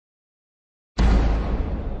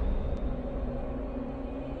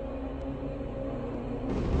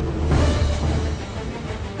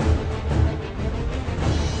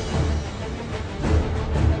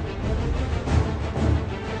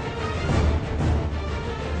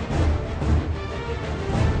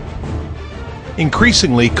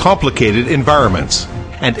Increasingly complicated environments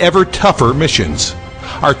and ever tougher missions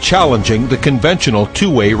are challenging the conventional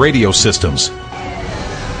two-way radio systems.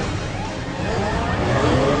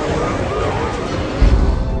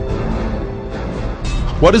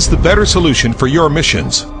 What is the better solution for your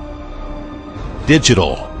missions?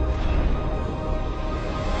 Digital.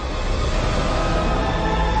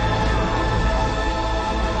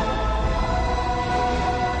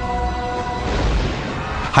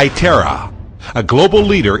 Hytera, a global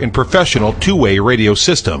leader in professional two-way radio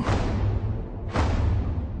system,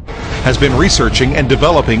 has been researching and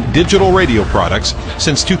developing digital radio products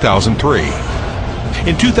since 2003.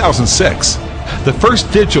 In 2006, the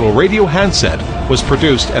first digital radio handset was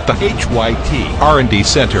produced at the HYT R&D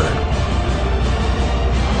Center.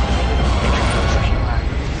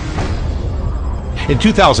 In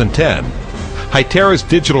 2010, Hytera's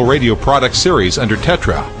digital radio product series under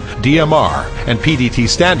TETRA, DMR, and PDT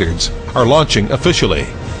standards are launching officially.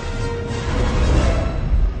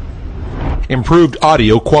 Improved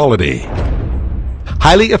audio quality,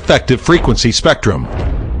 highly effective frequency spectrum,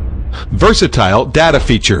 versatile data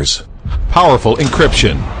features, powerful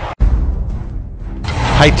encryption.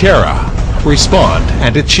 Hytera, respond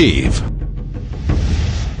and achieve.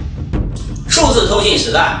 数字通信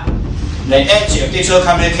时代 The age of digital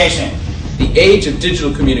communication. The age of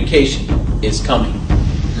digital communication is coming.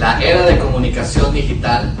 La era de comunicación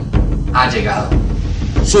digital ha llegado.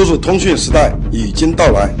 数字通讯时代已经到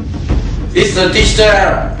来。 It's the digital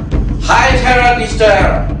era. Hytera digital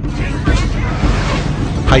era.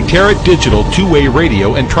 Hytera Digital Two-Way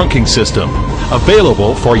Radio and Trunking System,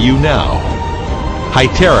 available for you now.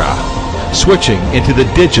 Hytera, switching into the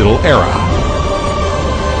digital era.